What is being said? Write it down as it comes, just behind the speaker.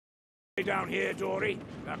Down here, Dory.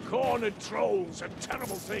 The cornered trolls are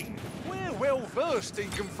terrible things. We're well versed in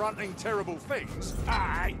confronting terrible things.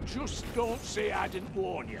 I just don't say I didn't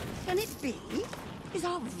warn you. Can it be? Is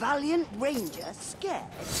our valiant ranger scared?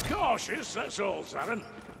 Cautious, that's all, Saren.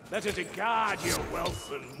 Better to guard your wealth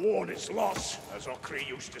than mourn its loss, as Okri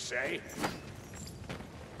used to say.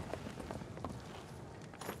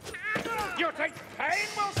 You think pain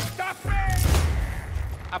will stop me?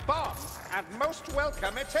 A bomb, and most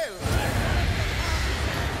welcome it is.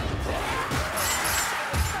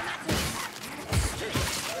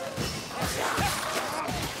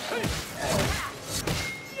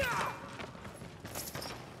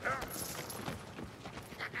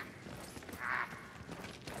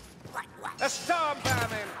 A storm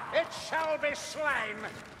vermin, it shall be slain.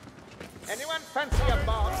 Anyone fancy a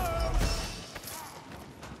bomb?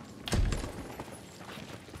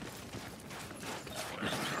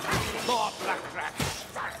 More black rats.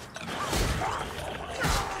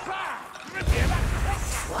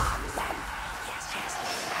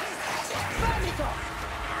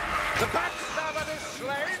 The backstabber is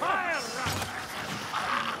slain. Fire rat!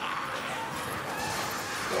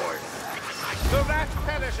 The rat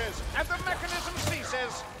perishes, and the mechanism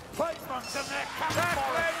ceases. Fight monks in their Battling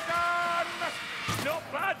camouflage! Not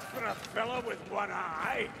bad for a fellow with one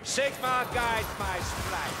eye. Sigmar guides my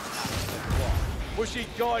strike. Wish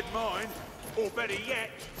he'd guide mine. Or better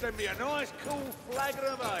yet, send me a nice cool flagon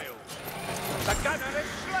of ale. The gunner is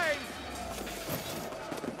slain.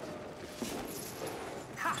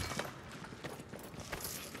 Ha!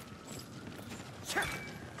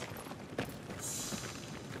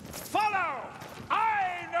 Follow!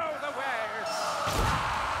 I know the way!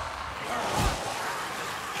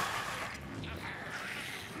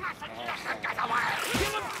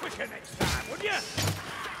 Kill him quicker next time, would you?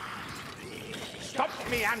 Stop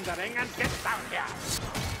meandering and get down here!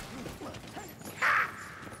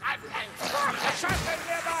 Assassin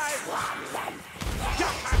nearby!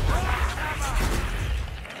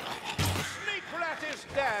 Sneak rat is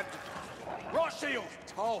dead! Right shield.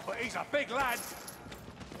 Oh, but he's a big lad.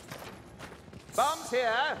 Bombs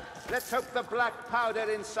here. Let's hope the black powder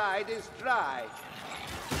inside is dry.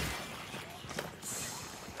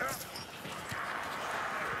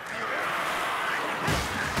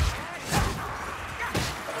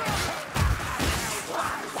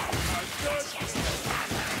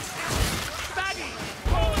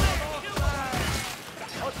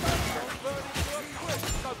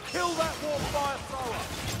 Kill that warfire thrower.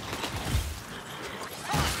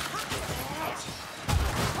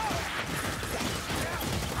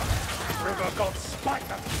 River God spite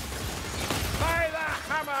them. By the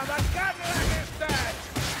hammer, the gunner is dead!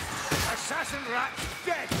 Assassin rat's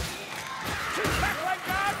dead. Battling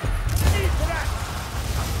gun! Eat rat!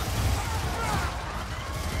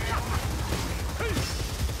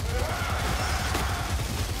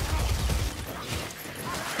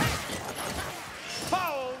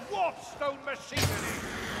 Foul Warstone machinery!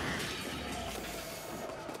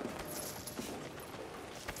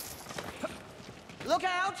 Look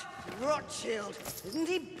out! Rothschild! Isn't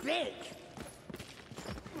he big?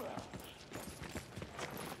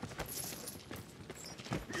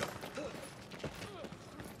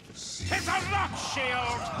 Tis a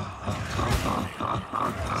Rothschild!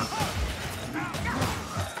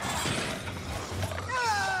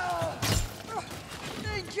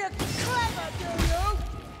 Think you're clever, do you?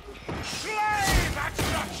 Slay that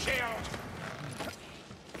Rothschild!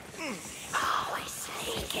 Always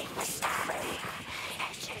sneaking, Mr.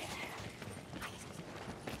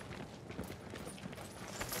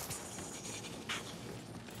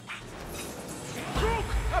 Crook!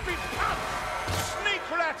 Up his pants! Sneak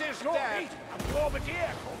rat is dead! And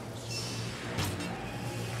Bombardier comes.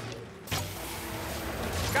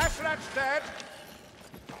 Gas rat's dead!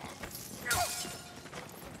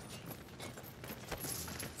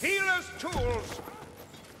 Healer's tools!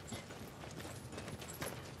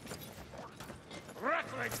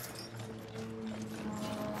 Rattling.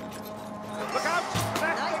 Look out!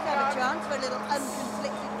 Nice to have a chance for a little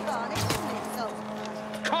unconflicted carnage, isn't it, so?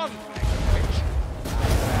 Conflict, bitch!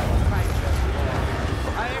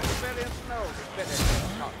 I experience no definitive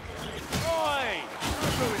conflict. Oi!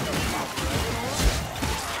 Don't ruin the fun.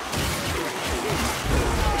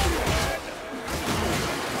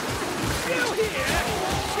 You here?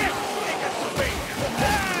 Get sick of me!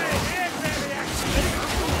 Hey, here's the action!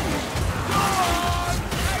 Go on!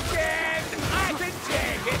 Again! I can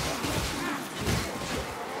take it!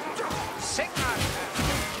 Sigmar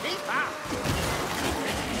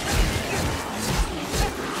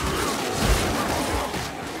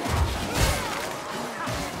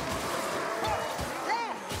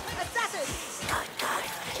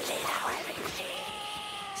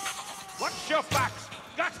snuffbacks,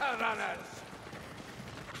 gutter runners.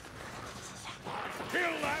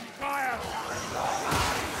 Kill that fire!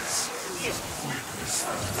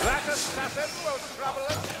 That assassin will trouble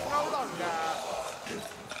us no longer.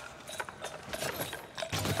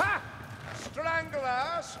 Ha!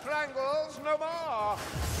 Strangler strangles no more.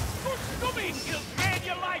 Good scummy! You'll gain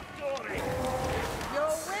your life, Dory!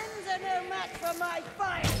 Your winds are no match for my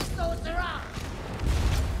fire, sorcerer!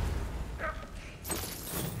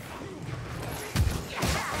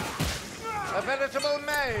 A veritable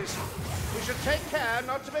maze. We should take care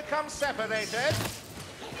not to become separated.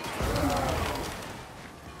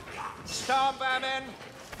 Storm vermin.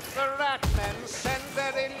 The rat men send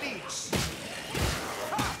their elites.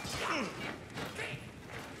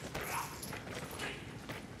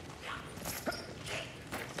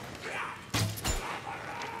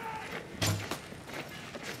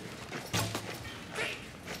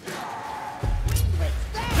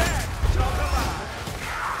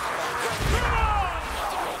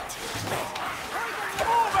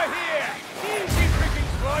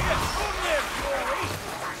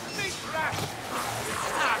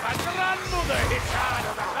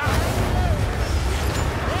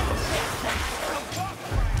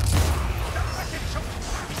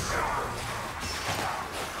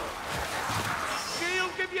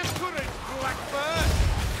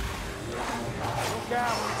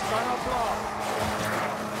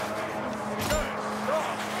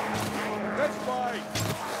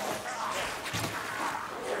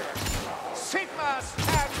 Sigma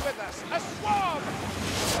stands with us, a swarm!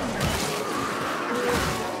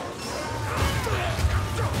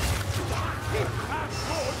 That's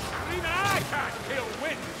good! Even I can't kill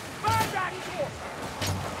wind! Find that sword!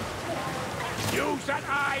 Use that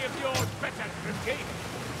eye of yours better, Grimkey!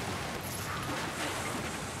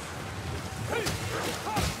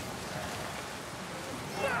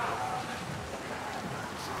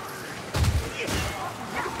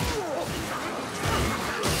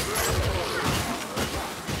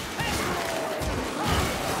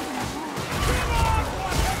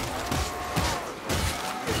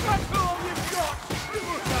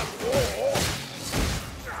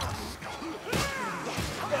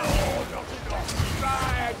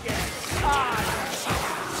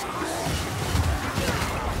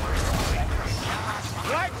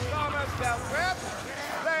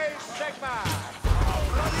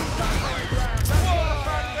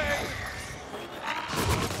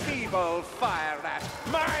 Evil fire rat,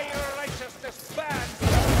 my righteousness burns.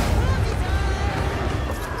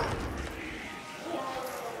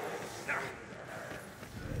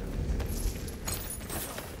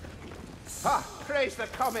 Ah, praise the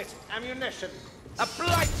comet, ammunition. A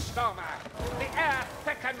blight stormer. The air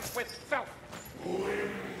thickens with filth.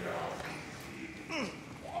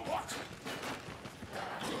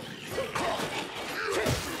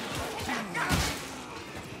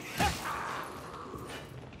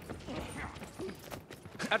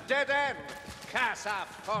 A dead end, curse our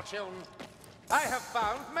fortune. I have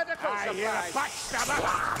found medical supplies. Backstabber!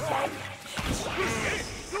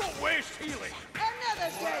 Don't waste healing!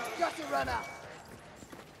 Another dead gutter runner!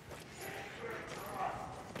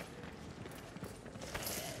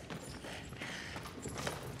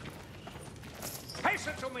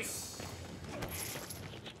 Hasten to me!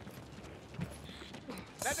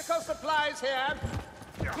 Medical supplies here.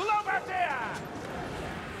 Globateer!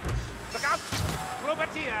 Look out!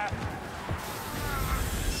 Globateer!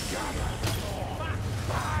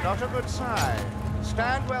 Not a good sign.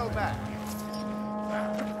 Stand well back.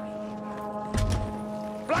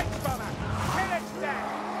 Blight bomber! Kill it dead!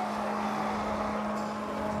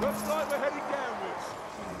 Looks like we're heading downwards.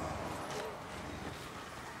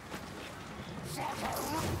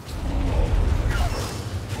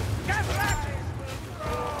 Get back!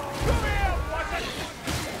 Come here, Watson!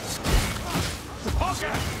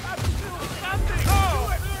 Hogger! I'm still standing! Oh!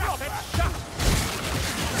 Stop it! Shut!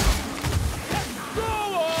 Go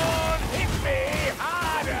on! Hit me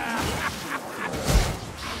harder!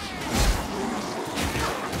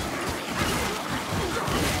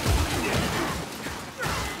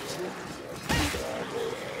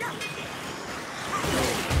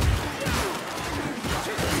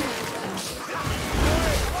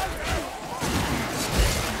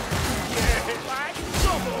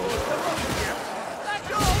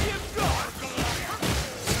 That's all you've got!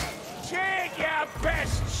 Take your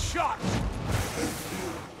best shot!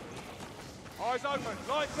 Eyes open,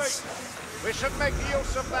 light feet. We should make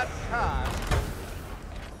use of that card.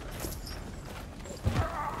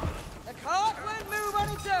 The cart won't move on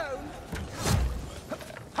its own.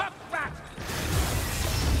 Huck that!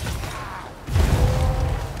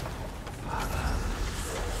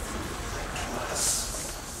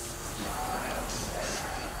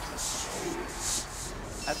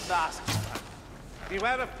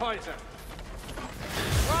 Beware of poison.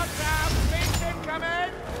 What's up? Beast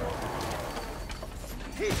incoming!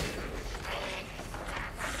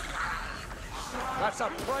 That's a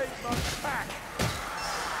brave man's pack.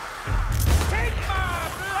 Sigma!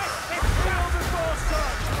 Bless it! Kill before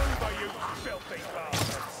sun! Over, you filthy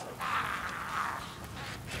bastards!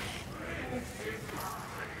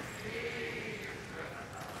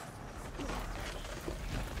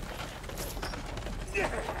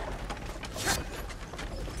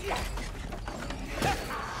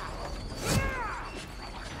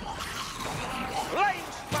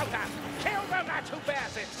 Range spotter! Kill the rat who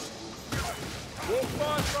bears it! Walk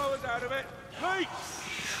fire throwers out of it. Hey!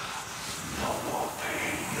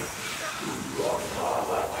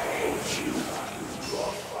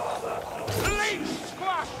 Leech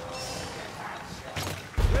squash!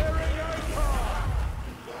 Clearing over!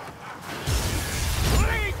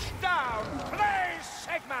 Leech down! Please,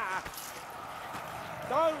 Sigma!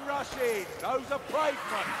 Don't rush in. Those are brave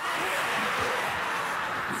men.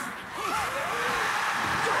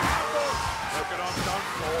 Look at I'm done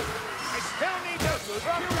for. I still need you!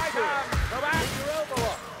 Drop right arm! Go back! Your elbow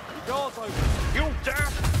up. The door's open. You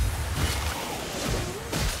damn!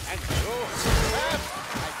 And so,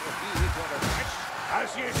 I believe what a wretch.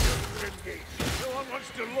 As you should, Grimgate. No one wants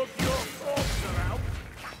to look your corpse around.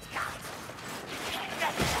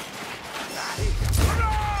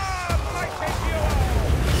 I take you all!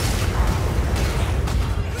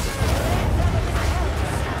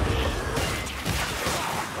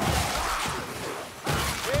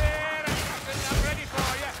 Here, I'm ready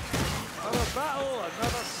for you. Another battle,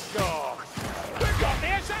 another scar. We've got the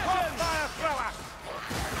assassin! Fire thrower!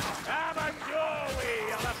 Have a joy!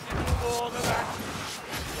 I'll have to do more than that.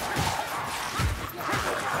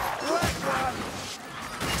 Black one.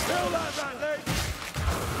 Kill that rat,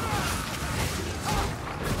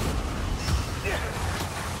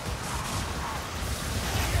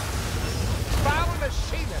 Foul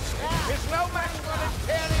machinist is no match for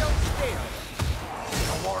Imperial steel.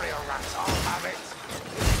 The warrior rats all have it.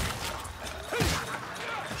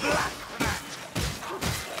 Black rat!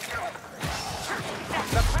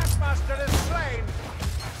 The Packmaster is slain.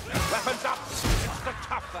 Weapons up. It's the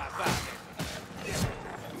tougher vermin.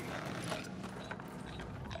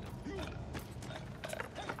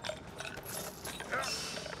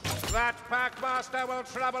 That Packmaster will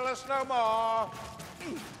trouble us no more.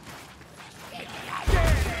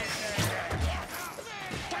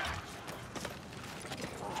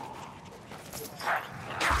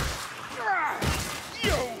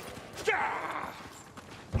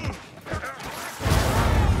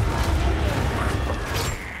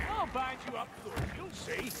 I'll bind you up good, you'll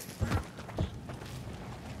see.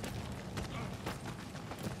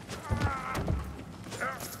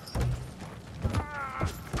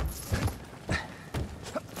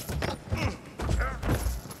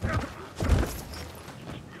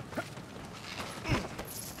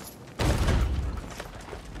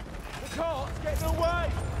 The cart's getting away.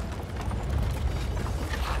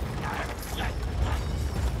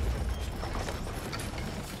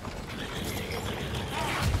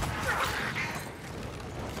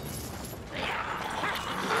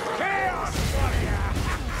 Chaos Warrior!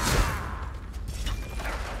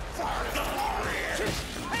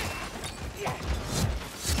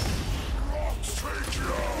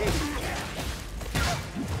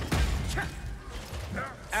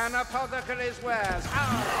 An apothecary's wares.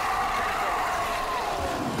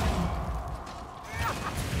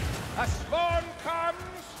 A spawn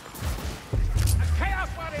comes! A Chaos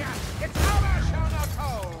Warrior! Its hour shall not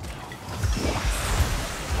hold!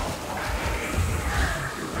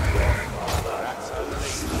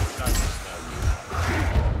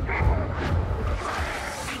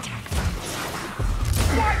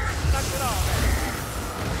 That's it all, then.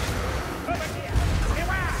 Over here!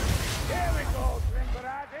 Beware! Here we go,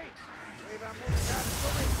 Grimberati. We've a mustache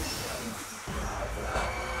coming.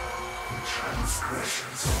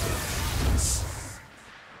 Transgressions of the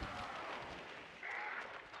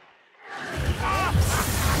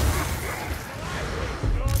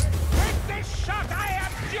With this shot I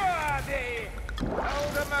abjure thee!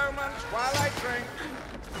 Hold a moment while I drink.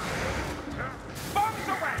 Bombs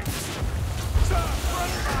away!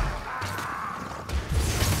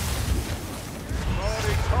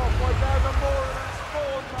 Marty's halfway down the moor and that's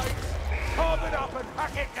spawn, mate. Carve it up and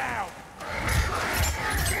hack it down.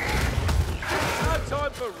 No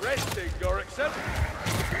time for resting, Gorikson.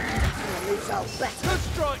 Lose our better. Good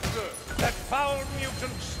strike, sir. That foul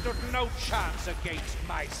mutant stood no chance against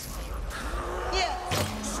my skill.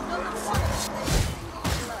 Yes, another one.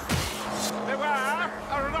 Beware!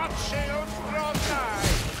 A rot shield draws nigh!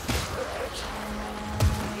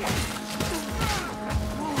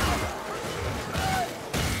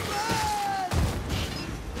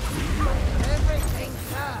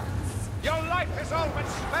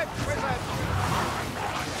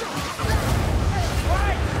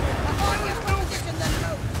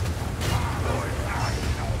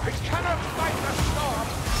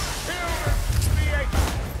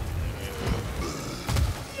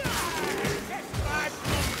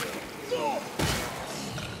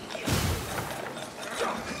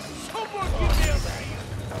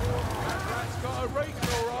 reach,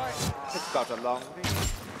 all right. It's got a long reach.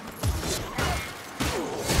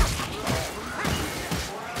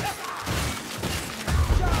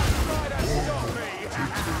 Just try to stop me.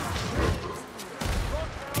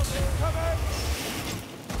 Come in.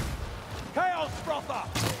 Chaos Frother.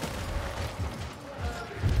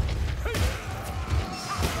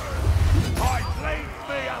 Leave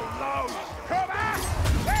me alone! Come on!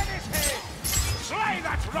 Where is he? Slay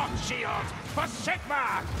that rock shield for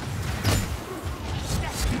Sigma!